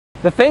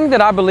The thing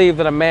that I believe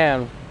that a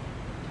man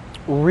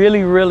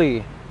really,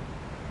 really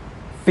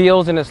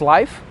feels in his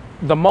life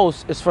the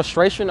most is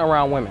frustration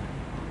around women.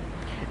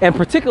 And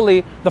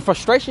particularly the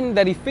frustration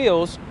that he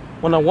feels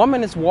when a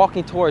woman is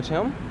walking towards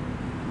him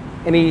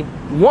and he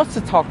wants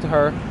to talk to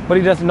her, but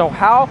he doesn't know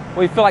how,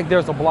 or he feels like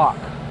there's a block.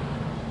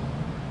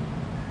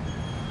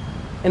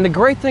 And the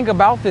great thing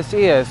about this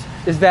is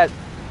that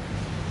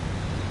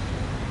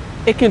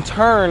it can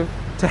turn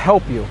to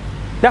help you.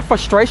 That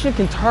frustration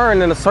can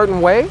turn in a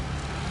certain way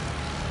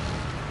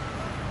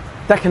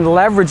that can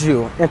leverage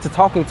you into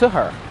talking to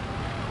her.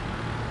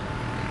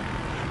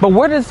 But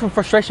where does the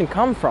frustration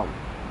come from?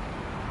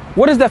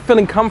 Where does that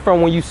feeling come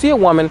from when you see a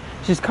woman,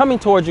 she's coming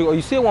towards you, or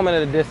you see a woman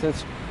at a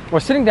distance, or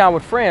sitting down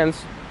with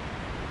friends,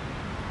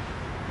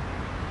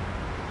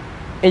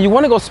 and you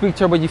want to go speak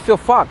to her, but you feel,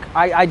 fuck,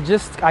 I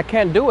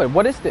can't do it.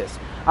 What is this?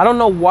 I don't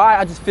know why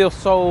I just feel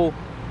so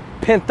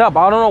pent up.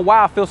 I don't know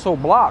why I feel so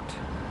blocked.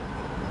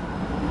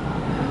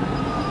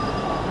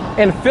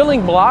 And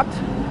feeling blocked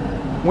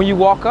when you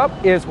walk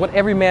up is what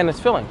every man is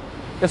feeling.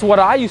 It's what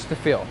I used to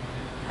feel.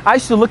 I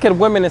used to look at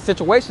women in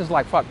situations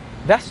like, fuck,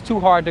 that's too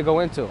hard to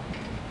go into.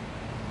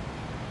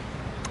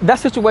 That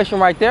situation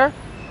right there,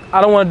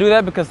 I don't want to do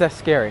that because that's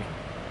scary.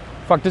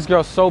 Fuck, this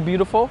girl's so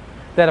beautiful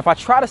that if I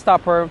try to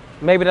stop her,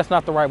 maybe that's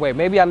not the right way.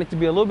 Maybe I need to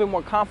be a little bit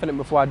more confident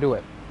before I do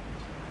it.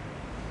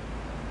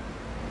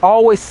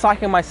 Always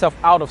psyching myself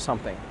out of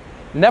something.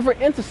 Never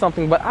into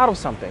something, but out of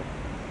something.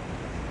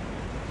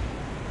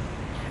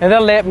 And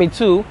that led me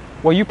to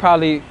where you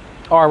probably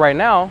are right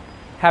now,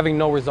 having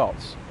no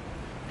results.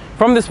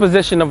 From this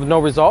position of no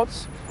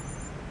results,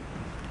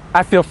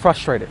 I feel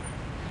frustrated.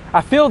 I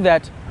feel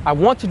that I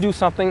want to do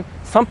something,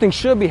 something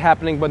should be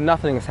happening, but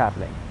nothing is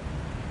happening.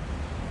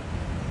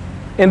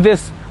 In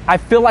this, I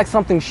feel like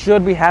something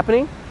should be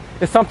happening,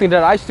 is something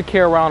that I used to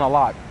carry around a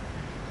lot.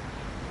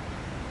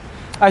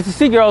 I used to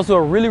see girls who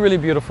are really, really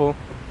beautiful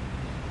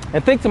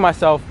and think to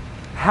myself,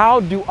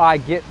 how do I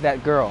get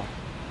that girl?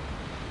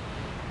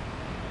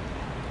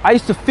 I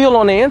used to feel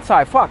on the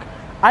inside, fuck,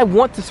 I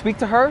want to speak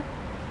to her,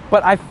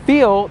 but I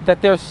feel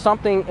that there's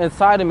something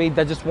inside of me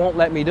that just won't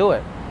let me do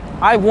it.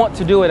 I want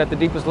to do it at the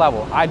deepest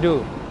level. I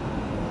do.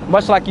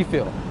 Much like you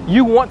feel.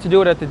 You want to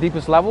do it at the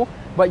deepest level,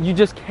 but you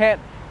just can't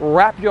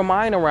wrap your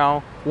mind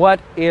around what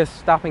is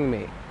stopping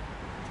me.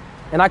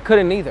 And I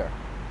couldn't either.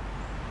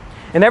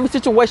 In every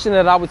situation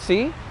that I would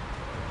see,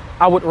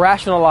 I would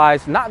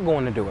rationalize not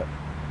going to do it.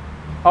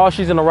 Oh,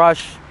 she's in a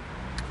rush.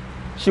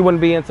 She wouldn't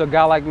be into a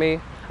guy like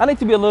me. I need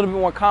to be a little bit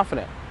more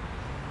confident.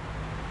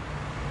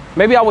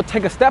 Maybe I would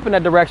take a step in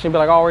that direction and be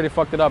like, I already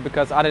fucked it up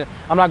because I'm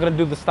not going to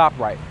do the stop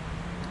right.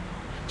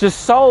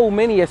 Just so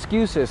many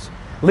excuses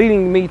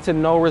leading me to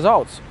no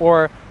results,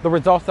 or the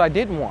results that I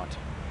didn't want.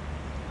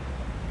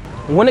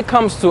 When it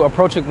comes to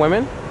approaching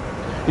women,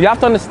 you have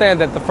to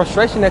understand that the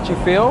frustration that you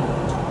feel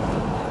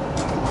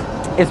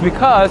is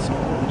because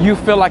you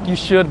feel like you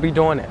should be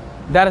doing it.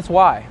 That is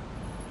why.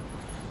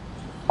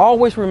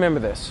 Always remember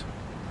this.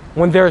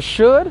 When there is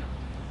should,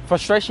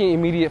 frustration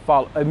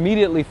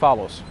immediately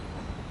follows.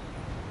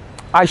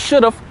 I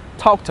should have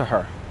talked to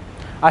her.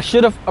 I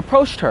should have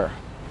approached her.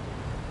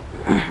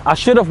 I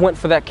should have went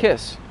for that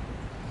kiss.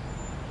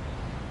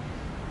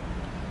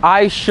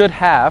 I should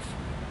have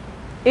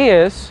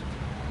is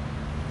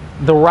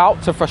the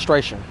route to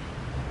frustration.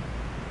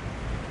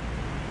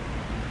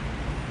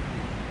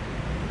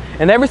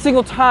 And every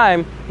single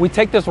time we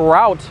take this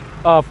route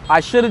of I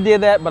should have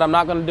did that, but I'm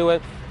not going to do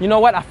it. You know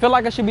what? I feel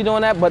like I should be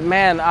doing that, but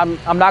man,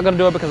 I'm not going to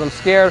do it because I'm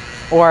scared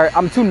or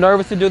I'm too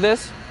nervous to do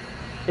this.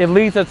 It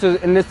leads us to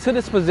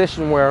this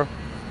position where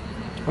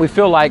we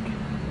feel like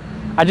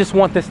I just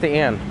want this to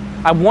end.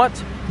 I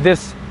want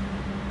this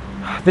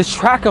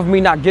track of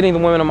me not getting the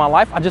women in my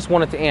life. I just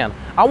want it to end.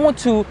 I want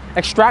to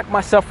extract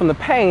myself from the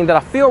pain that I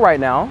feel right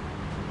now.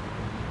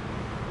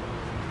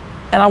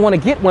 And I want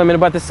to get women,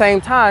 but at the same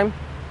time,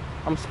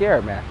 I'm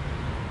scared, man.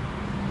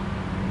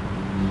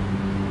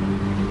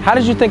 How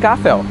did you think I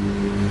felt?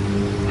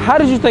 How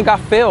did you think I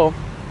felt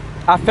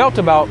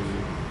about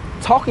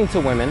talking to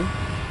women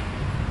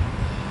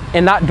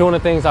and not doing the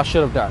things I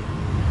should have done?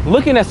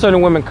 Looking at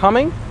certain women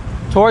coming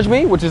towards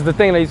me, which is the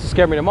thing that used to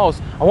scare me the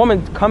most. A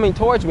woman coming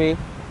towards me,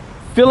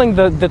 feeling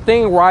the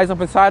thing rise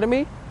up inside of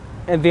me,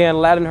 and then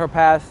letting her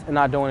pass and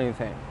not doing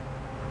anything.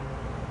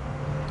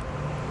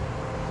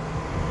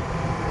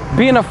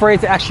 Being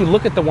afraid to actually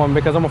look at the woman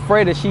because I'm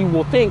afraid that she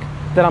will think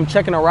that I'm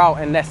checking her out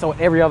and that's what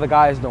every other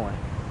guy is doing.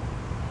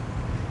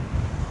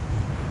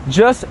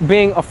 Just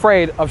being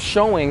afraid of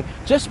showing,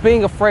 just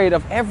being afraid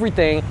of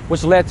everything,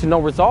 which led to no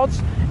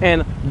results.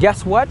 And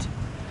guess what?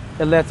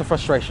 It led to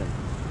frustration.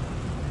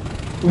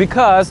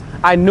 Because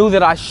I knew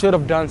that I should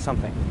have done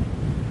something.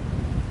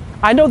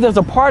 I know there's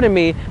a part of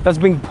me that's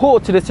being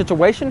pulled to this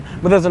situation,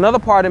 but there's another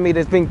part of me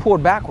that's being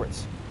pulled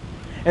backwards.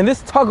 And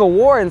this tug of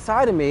war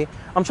inside of me,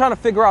 I'm trying to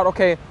figure out,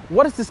 okay,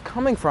 what is this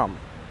coming from?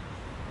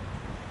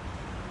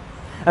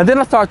 And then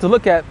I start to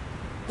look at,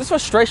 this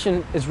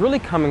frustration is really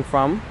coming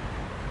from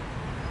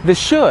this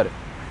should.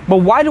 But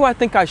why do I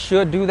think I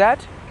should do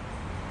that?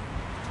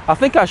 I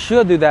think I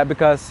should do that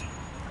because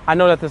I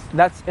know that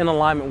that's in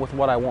alignment with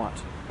what I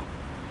want.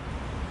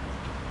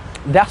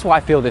 That's why I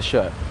feel this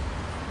should.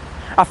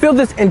 I feel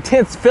this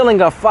intense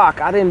feeling of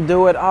fuck, I didn't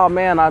do it. Oh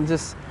man,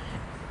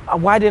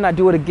 why didn't I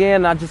do it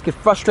again? I just get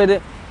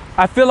frustrated.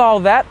 I feel all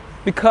that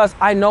because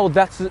I know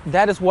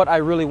that is what I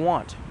really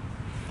want.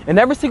 And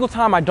every single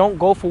time I don't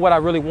go for what I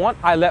really want,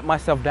 I let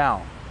myself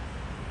down.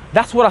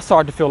 That's what I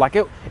started to feel like.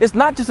 It's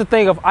not just a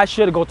thing of I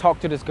should go talk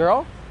to this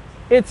girl.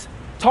 It's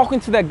talking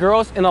to that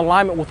girl's in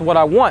alignment with what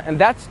I want. And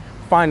that's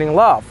finding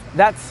love.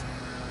 That's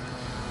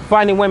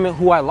finding women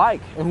who I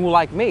like and who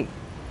like me.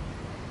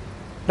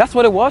 That's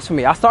what it was for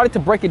me. I started to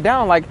break it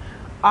down like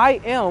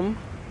I am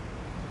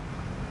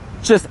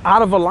just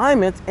out of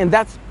alignment, and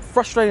that's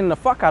frustrating the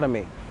fuck out of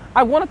me.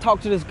 I want to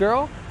talk to this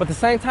girl, but at the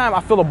same time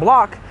I feel a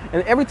block,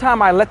 and every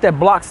time I let that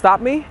block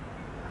stop me,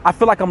 I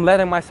feel like I'm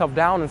letting myself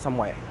down in some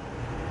way.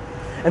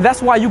 And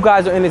that's why you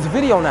guys are in this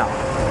video now.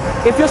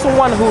 If you're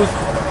someone who's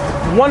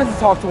wanted to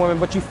talk to women,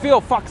 but you feel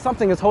fuck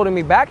something is holding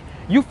me back,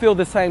 you feel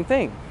the same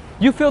thing.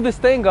 You feel this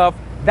thing of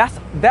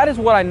that is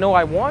what I know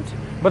I want,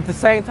 but at the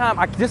same time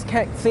I just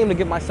can't seem to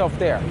get myself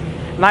there.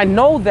 And I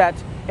know that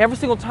every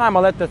single time I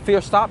let the fear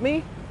stop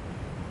me,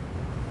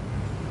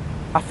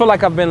 I feel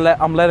like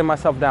I'm letting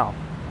myself down.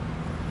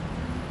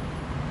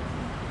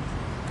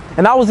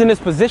 And I was in this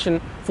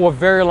position for a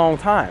very long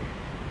time.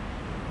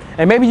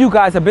 And maybe you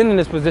guys have been in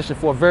this position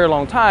for a very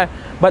long time,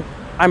 but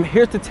I'm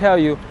here to tell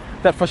you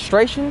that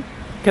frustration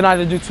can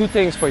either do two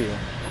things for you.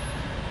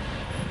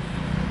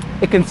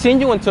 It can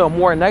send you into a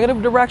more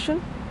negative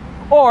direction,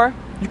 or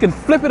you can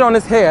flip it on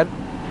its head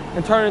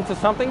and turn it into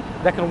something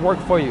that can work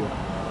for you.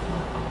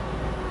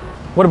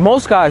 What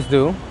most guys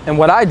do, and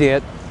what I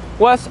did,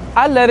 was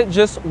I let it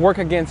just work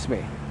against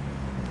me.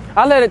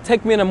 I let it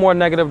take me in a more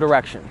negative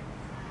direction.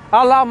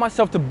 I allowed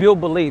myself to build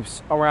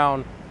beliefs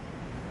around,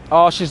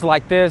 oh, she's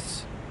like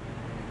this.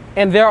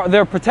 And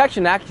their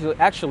protection,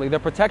 actually, their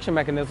protection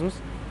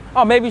mechanisms,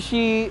 oh, maybe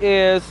she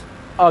is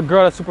a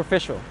girl that's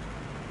superficial.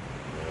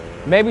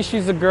 Maybe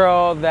she's a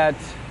girl that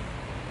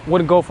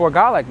wouldn't go for a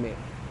guy like me.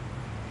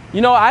 You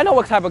know, I know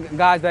what type of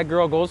guys that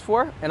girl goes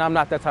for, and I'm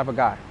not that type of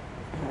guy.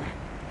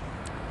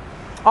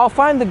 I'll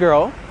find the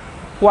girl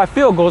who I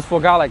feel goes for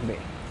a guy like me.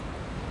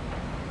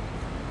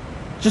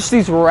 Just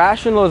these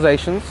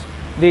rationalizations,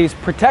 these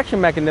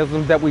protection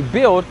mechanisms that we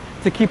build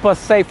to keep us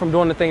safe from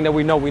doing the thing that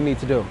we know we need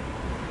to do.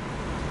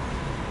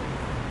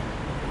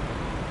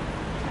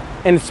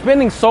 And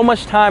spending so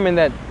much time in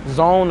that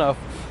zone of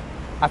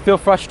I feel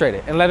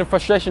frustrated, and letting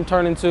frustration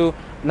turn into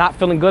not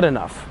feeling good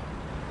enough.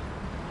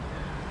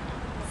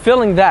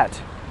 Feeling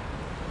that.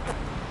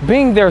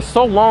 Being there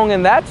so long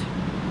in that,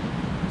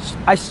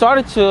 I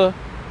started to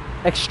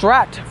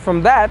extract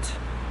from that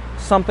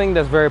something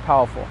that's very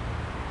powerful.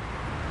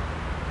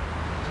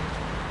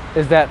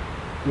 Is that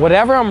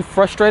whatever I'm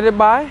frustrated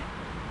by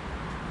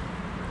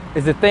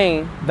is the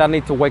thing that I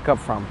need to wake up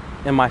from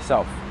in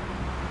myself.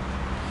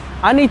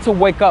 I need to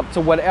wake up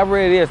to whatever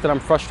it is that I'm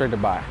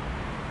frustrated by.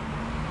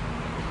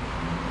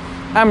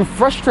 I'm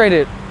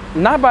frustrated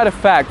not by the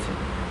fact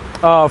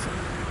of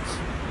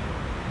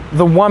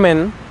the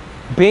woman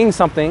being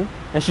something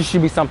and she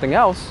should be something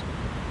else.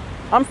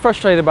 I'm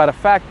frustrated by the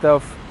fact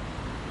of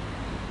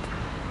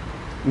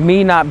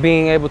me not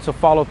being able to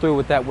follow through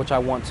with that which I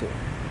want to.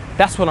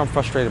 That's what I'm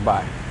frustrated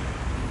by.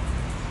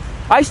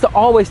 I used to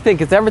always think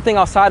it's everything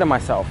outside of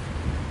myself.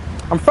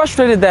 I'm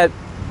frustrated that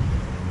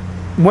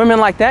women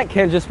like that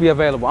can't just be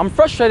available. I'm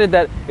frustrated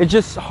that it's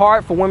just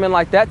hard for women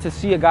like that to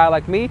see a guy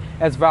like me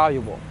as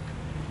valuable.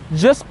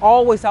 Just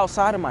always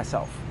outside of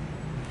myself.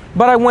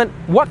 But I went,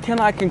 what can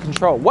I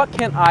control? What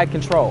can I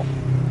control?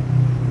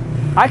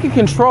 I can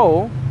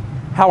control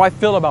how I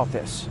feel about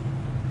this.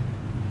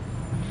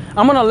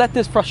 I'm gonna let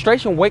this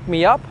frustration wake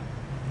me up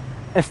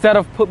instead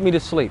of put me to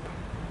sleep.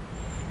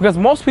 Because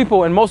most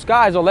people and most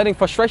guys are letting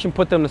frustration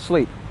put them to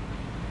sleep.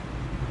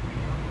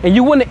 And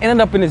you wouldn't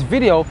end up in this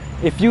video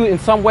if you in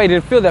some way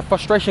didn't feel that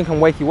frustration can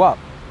wake you up.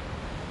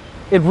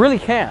 It really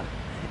can.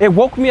 It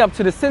woke me up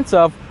to the sense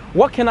of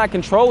what can I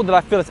control that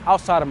I feel is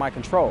outside of my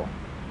control.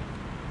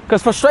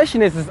 Because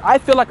frustration is I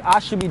feel like I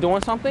should be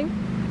doing something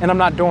and I'm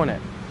not doing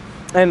it.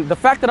 And the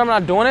fact that I'm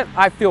not doing it,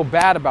 I feel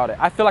bad about it.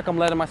 I feel like I'm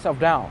letting myself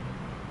down.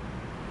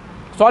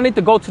 So I need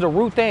to go to the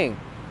root thing.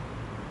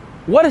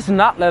 What is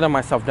not letting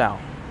myself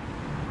down?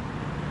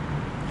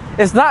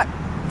 It's not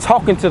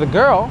talking to the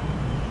girl.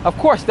 Of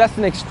course, that's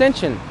an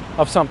extension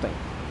of something.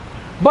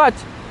 But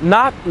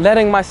not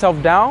letting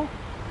myself down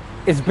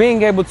is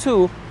being able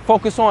to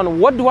focus on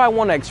what do I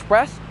want to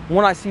express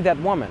when I see that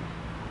woman.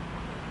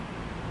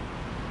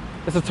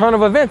 It's a turn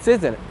of events,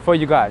 isn't it, for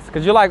you guys?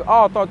 Because you're like,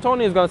 oh, I thought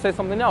Tony was going to say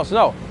something else.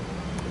 No,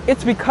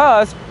 it's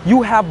because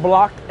you have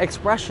blocked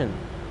expression.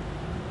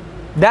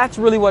 That's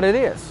really what it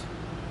is.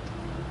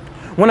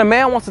 When a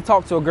man wants to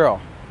talk to a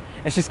girl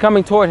and she's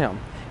coming toward him,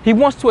 he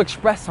wants to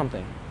express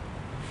something.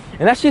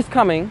 And as she's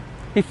coming,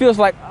 he feels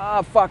like,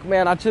 fuck,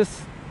 man, I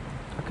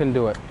couldn't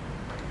do it.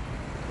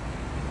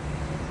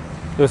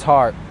 It was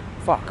hard.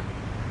 Fuck.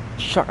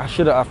 Shuck, I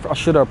should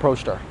have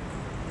approached her.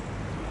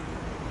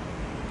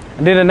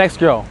 And then the next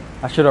girl,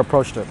 I should have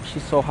approached her.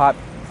 She's so hot.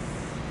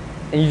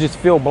 and you just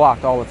feel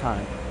blocked all the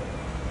time.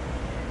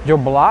 You're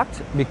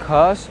blocked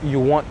because you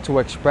want to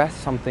express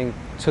something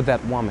to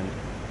that woman.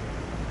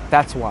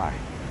 That's why.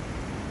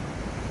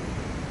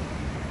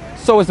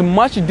 So it's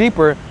much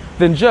deeper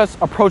than just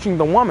approaching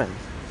the woman.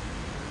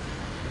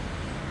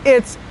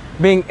 It's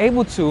being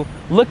able to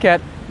look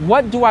at,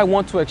 what do I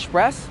want to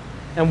express,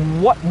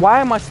 and why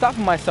am I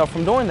stopping myself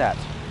from doing that?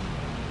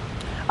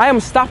 I am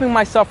stopping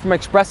myself from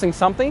expressing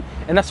something,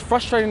 and that's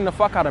frustrating the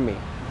fuck out of me.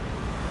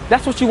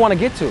 That's what you want to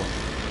get to.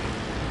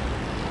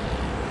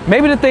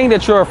 Maybe the thing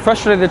that you're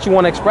frustrated that you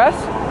want to express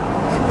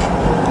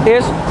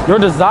is your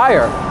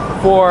desire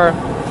for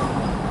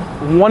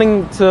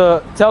wanting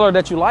to tell her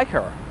that you like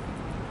her.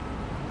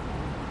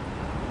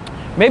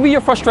 Maybe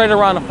you're frustrated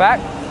around the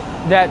fact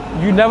that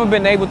you've never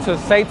been able to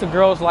say to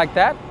girls like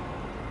that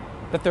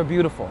they're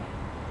beautiful.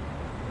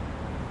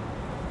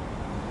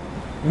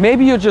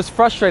 Maybe you're just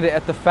frustrated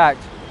at the fact,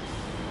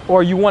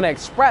 or you want to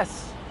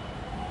express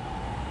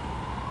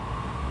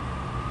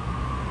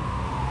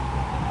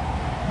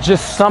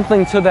just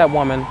something to that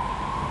woman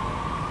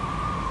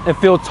and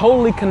feel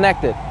totally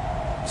connected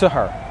to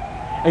her.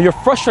 And you're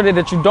frustrated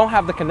that you don't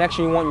have the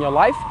connection you want in your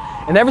life.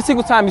 And every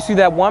single time you see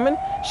that woman,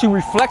 she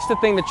reflects the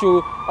thing that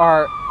you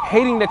are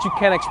hating that you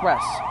can't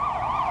express.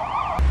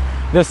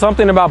 There's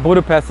something about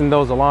Budapest and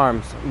those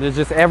alarms. There's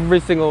just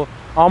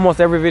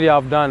almost every video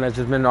I've done, there's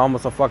just been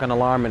almost a fucking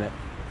alarm in it.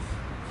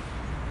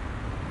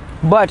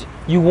 But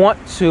you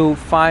want to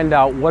find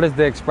out what is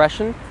the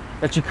expression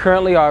that you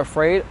currently are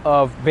afraid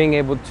of being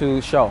able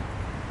to show.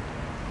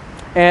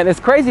 And it's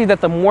crazy that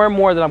the more and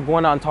more that I'm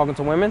going out and talking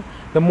to women,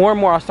 the more and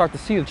more I start to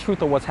see the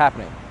truth of what's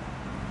happening.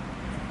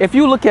 If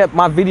you look at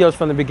my videos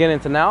from the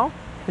beginning to now,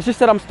 it's just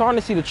that I'm starting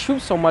to see the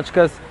truth so much,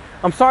 because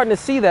I'm starting to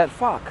see that,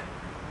 fuck,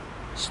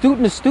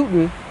 student to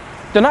student,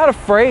 they're not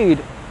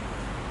afraid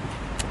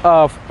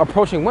of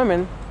approaching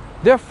women.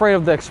 They're afraid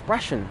of the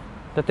expression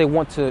that they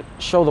want to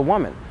show the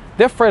woman.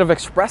 They're afraid of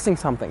expressing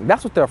something.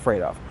 That's what they're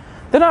afraid of.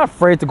 They're not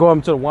afraid to go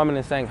up to the woman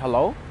and saying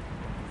hello.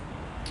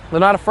 They're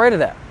not afraid of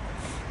that.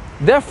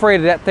 They're afraid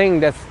of that thing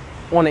that's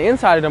on the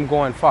inside of them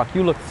going, fuck,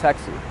 you look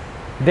sexy.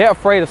 They're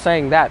afraid of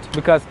saying that,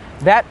 because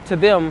that to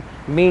them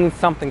means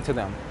something to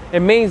them. It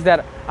means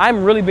that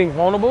I'm really being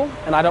vulnerable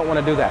and I don't want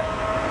to do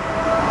that.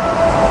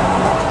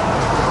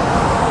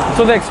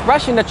 So the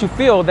expression that you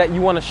feel that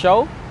you want to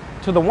show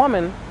to the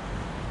woman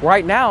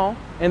right now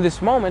in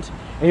this moment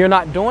and you're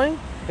not doing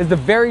is the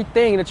very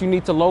thing that you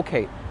need to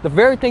locate, the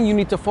very thing you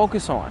need to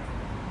focus on.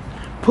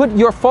 Put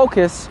your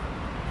focus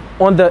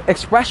on the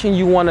expression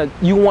you want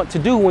to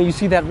do when you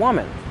see that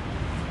woman.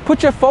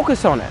 Put your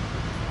focus on it.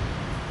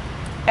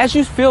 As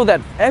you feel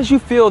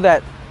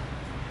that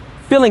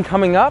feeling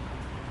coming up,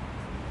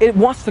 it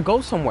wants to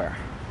go somewhere.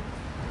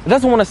 It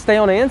doesn't want to stay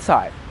on the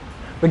inside.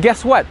 But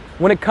guess what?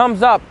 When it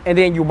comes up and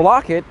then you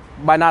block it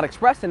by not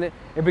expressing it,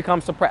 it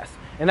becomes suppressed.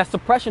 And that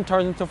suppression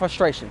turns into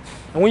frustration.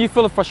 And when you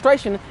feel the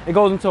frustration, it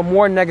goes into a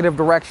more negative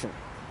direction.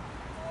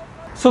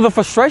 So the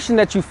frustration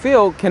that you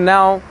feel can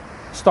now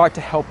start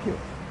to help you.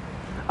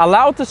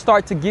 Allow it to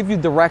start to give you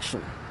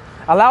direction.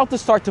 Allow it to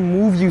start to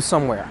move you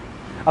somewhere.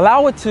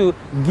 Allow it to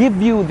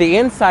give you the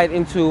insight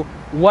into,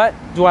 what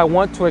do I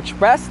want to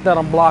express that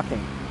I'm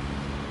blocking?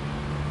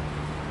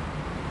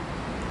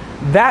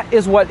 That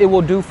is what it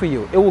will do for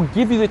you. It will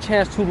give you the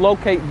chance to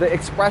locate the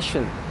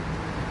expression.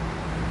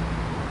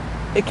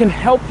 It can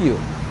help you.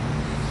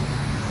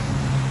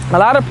 A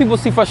lot of people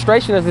see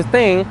frustration as this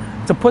thing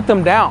to put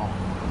them down,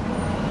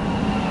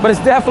 but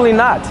it's definitely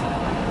not.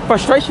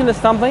 Frustration is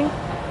something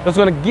that's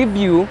going to give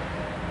you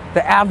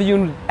the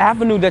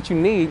avenue that you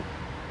need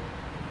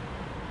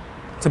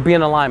to be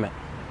in alignment,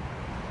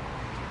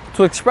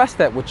 to express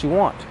that what you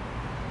want,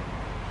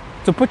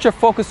 to put your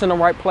focus in the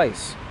right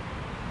place.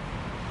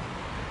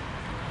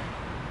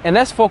 And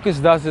as focus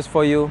does this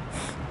for you,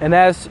 and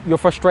as your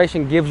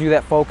frustration gives you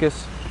that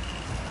focus,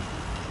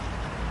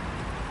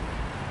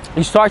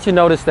 you start to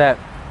notice that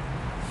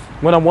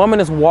when a woman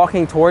is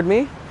walking toward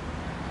me,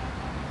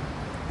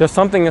 there's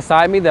something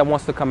inside me that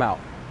wants to come out.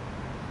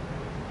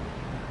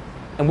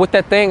 And with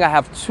that thing, I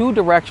have two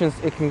directions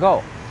it can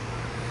go.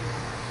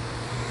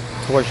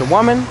 Towards your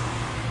woman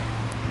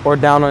or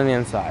down on the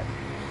inside.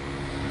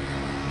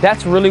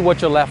 That's really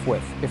what you're left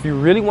with. If you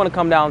really want to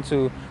come down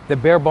to the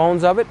bare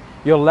bones of it,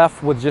 you're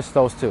left with just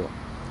those two.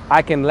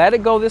 I can let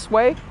it go this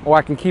way, or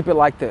I can keep it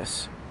like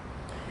this.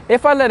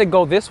 If I let it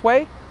go this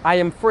way, I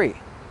am free.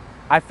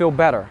 I feel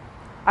better.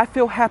 I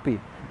feel happy.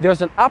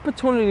 There's an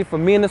opportunity for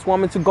me and this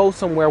woman to go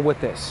somewhere with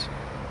this.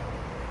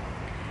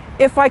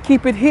 If I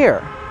keep it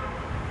here,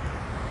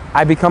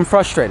 I become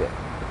frustrated.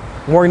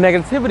 More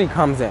negativity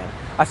comes in.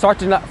 I start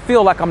to not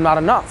feel like I'm not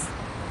enough.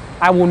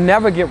 I will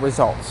never get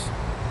results.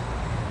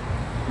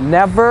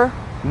 Never,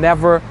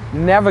 never,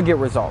 never get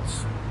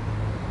results.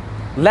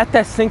 Let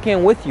that sink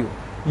in with you.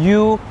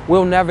 You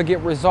will never get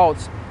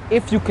results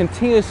if you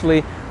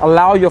continuously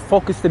allow your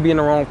focus to be in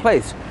the wrong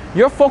place.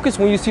 Your focus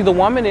when you see the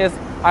woman is,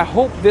 I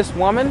hope this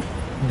woman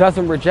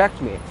doesn't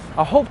reject me.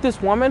 I hope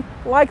this woman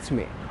likes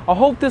me. I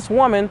hope this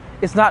woman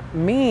is not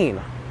mean.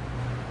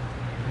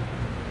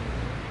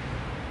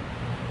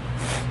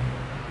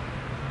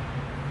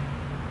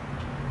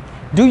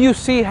 Do you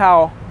see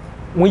how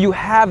when you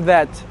have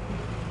that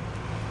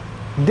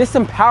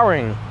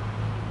disempowering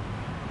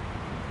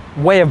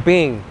way of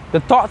being,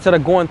 the thoughts that are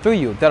going through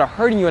you, that are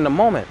hurting you in the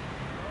moment,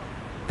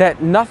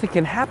 that nothing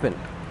can happen?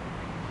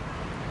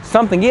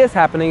 Something is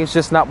happening, it's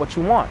just not what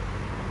you want.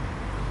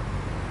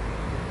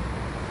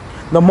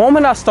 The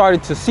moment I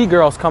started to see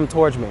girls come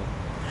towards me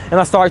and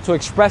I started to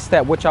express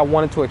that which I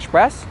wanted to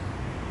express,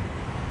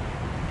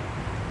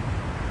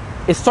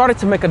 it started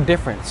to make a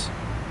difference.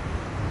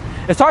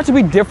 It started to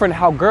be different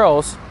how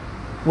girls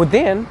would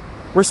then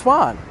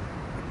respond.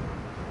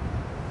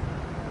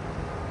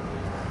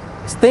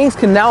 Things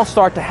can now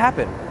start to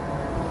happen.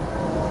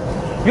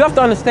 You have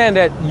to understand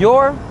that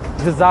your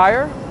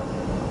desire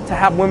to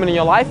have women in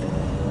your life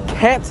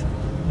can't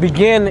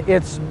begin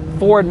its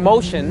forward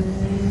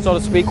motion, so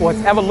to speak, or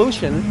its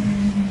evolution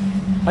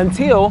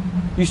until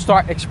you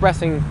start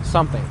expressing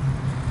something.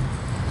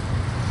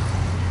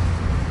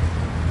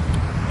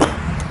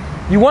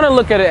 You want to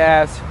look at it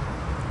as,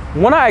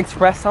 when I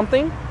express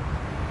something,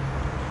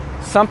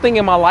 something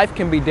in my life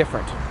can be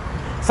different.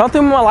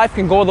 Something in my life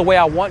can go the way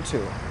I want to.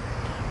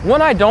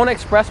 When I don't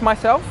express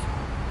myself,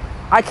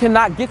 I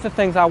cannot get the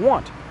things I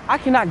want. I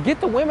cannot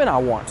get the women I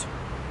want.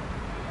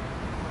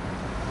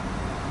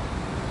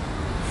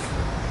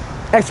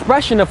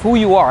 Expression of who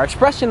you are,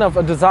 expression of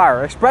a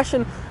desire,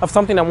 expression of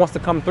something that wants to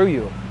come through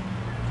you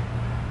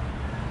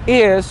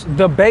is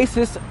the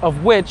basis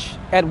of which,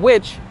 at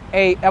which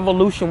a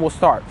evolution will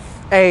start,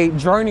 a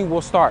journey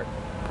will start.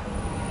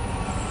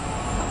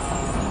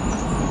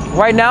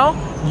 Right now,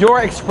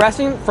 you're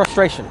expressing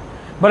frustration.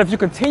 But if you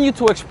continue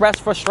to express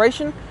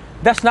frustration,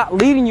 that's not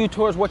leading you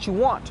towards what you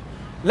want.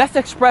 Let's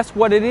express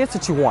what it is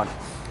that you want.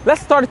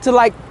 Let's start to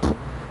like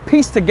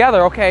piece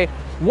together, okay,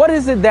 what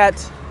is it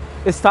that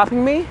is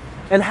stopping me?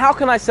 And how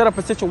can I set up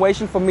a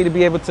situation for me to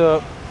be able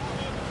to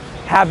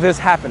have this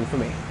happen for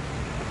me?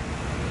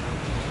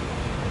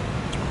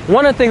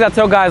 One of the things I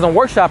tell guys on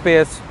workshop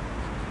is,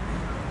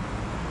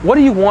 what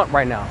do you want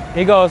right now?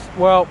 He goes,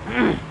 well,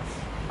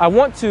 I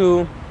want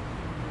to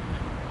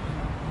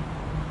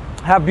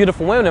have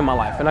beautiful women in my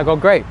life. And I go,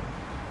 great.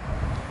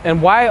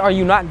 And why are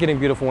you not getting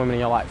beautiful women in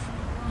your life?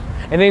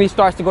 And then he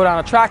starts to go down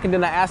a track, and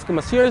then I ask him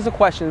a series of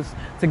questions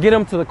to get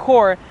him to the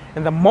core.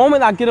 And the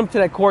moment I get him to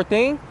that core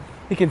thing,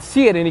 he can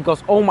see it and he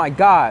goes, oh my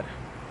God,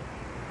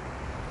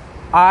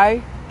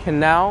 I can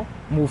now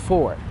move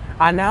forward.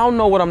 I now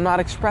know what I'm not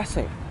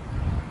expressing.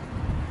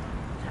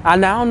 I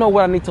now know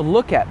what I need to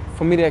look at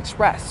for me to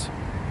express.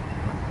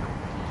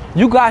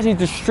 You guys need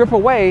to strip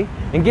away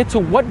and get to,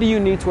 what do you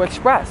need to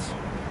express?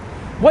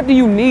 What do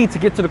you need to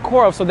get to the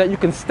core of, so that you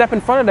can step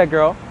in front of that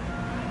girl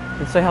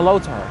and say hello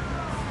to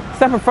her?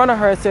 Step in front of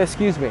her and say,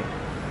 excuse me.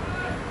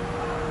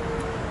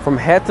 From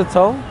head to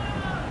toe,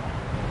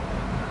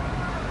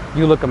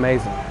 you look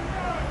amazing.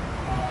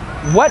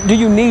 What do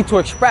you need to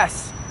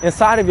express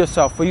inside of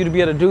yourself for you to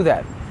be able to do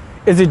that?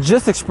 Is it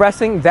just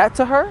expressing that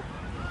to her?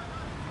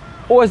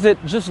 Or is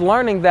it just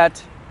learning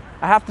that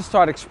I have to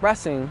start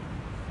expressing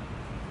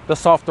the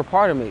softer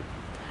part of me?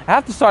 I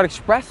have to start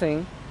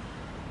expressing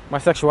my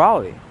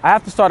sexuality. I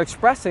have to start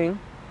expressing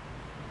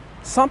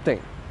something.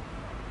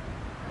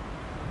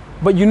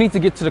 But you need to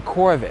get to the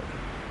core of it.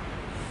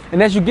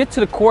 And as you get to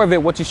the core of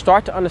it, what you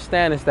start to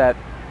understand is that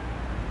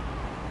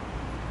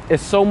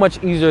it's so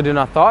much easier than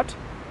I thought.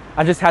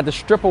 I just had to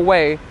strip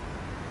away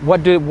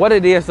what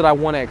it is that I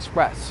want to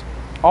express,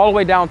 all the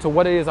way down to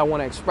what it is I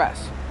want to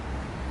express.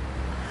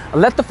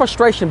 Let the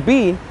frustration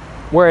be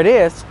where it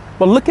is,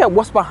 but look at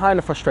what's behind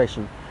the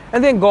frustration,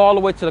 and then go all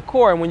the way to the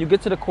core. And when you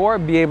get to the core,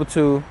 be able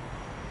to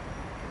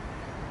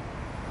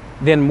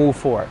then move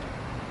forward.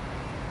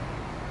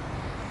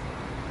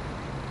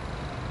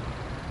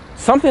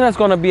 Something that's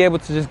going to be able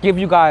to just give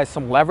you guys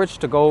some leverage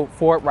to go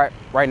forward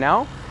right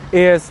now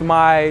is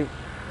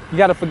you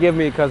got to forgive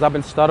me because I've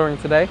been stuttering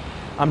today.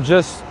 I'm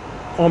just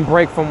on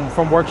break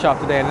from workshop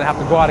today, and then I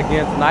have to go out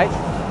again tonight.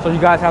 So you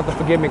guys have to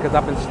forgive me because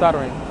I've been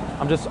stuttering.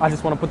 I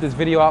just want to put this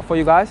video out for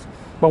you guys.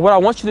 But what I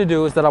want you to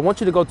do is that I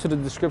want you to go to the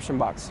description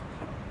box.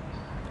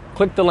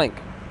 Click the link.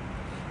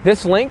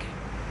 This link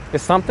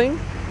is something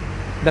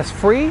that's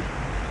free,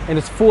 and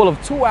it's full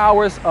of 2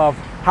 hours of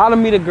how to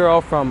meet a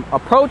girl from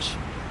approach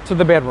to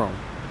the bedroom.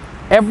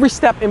 Every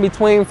step in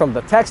between, from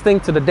the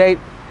texting to the date,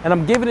 and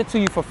I'm giving it to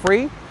you for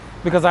free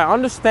because I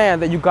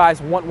understand that you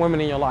guys want women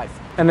in your life.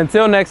 And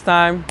until next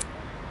time,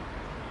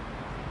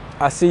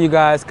 I see you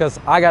guys, because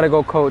I got to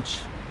go coach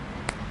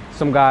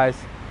some guys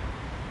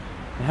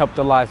and help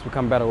their lives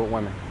become better with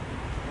women.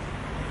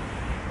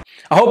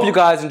 I hope you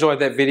guys enjoyed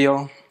that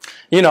video.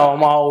 You know,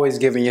 I'm always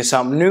giving you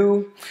something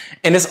new,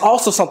 and it's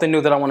also something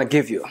new that I want to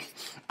give you.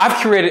 I've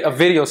created a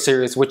video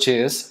series which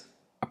is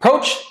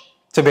Approach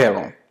to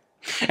Bedroom.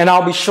 And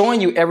I'll be showing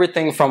you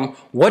everything from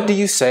what do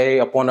you say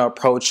upon the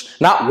approach,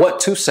 not what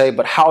to say,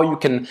 but how you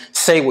can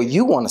say what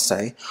you want to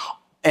say,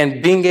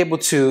 and being able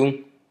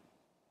to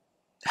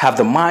have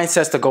the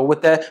mindsets to go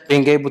with that,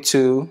 being able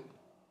to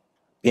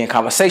be in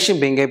conversation,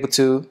 being able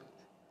to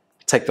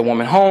take the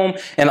woman home,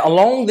 and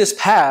along this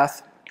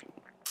path,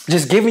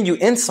 just giving you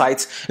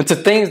insights into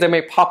things that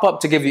may pop up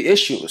to give you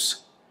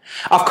issues.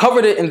 I've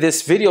covered it in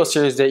this video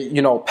series that,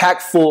 you know,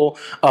 packed full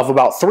of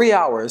about 3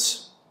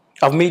 hours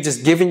of me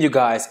just giving you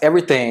guys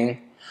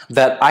everything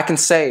that I can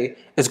say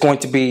is going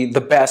to be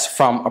the best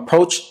from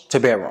approach to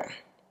bedroom.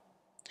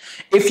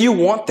 If you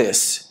want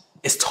this,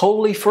 it's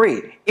totally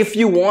free. If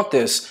you want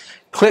this,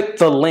 click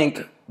the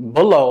link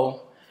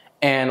below,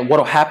 and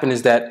what'll happen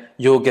is that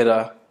you'll get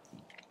a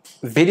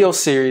video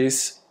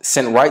series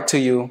sent right to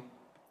you,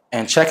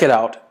 and check it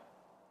out.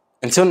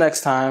 Until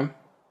next time,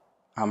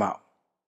 I'm out.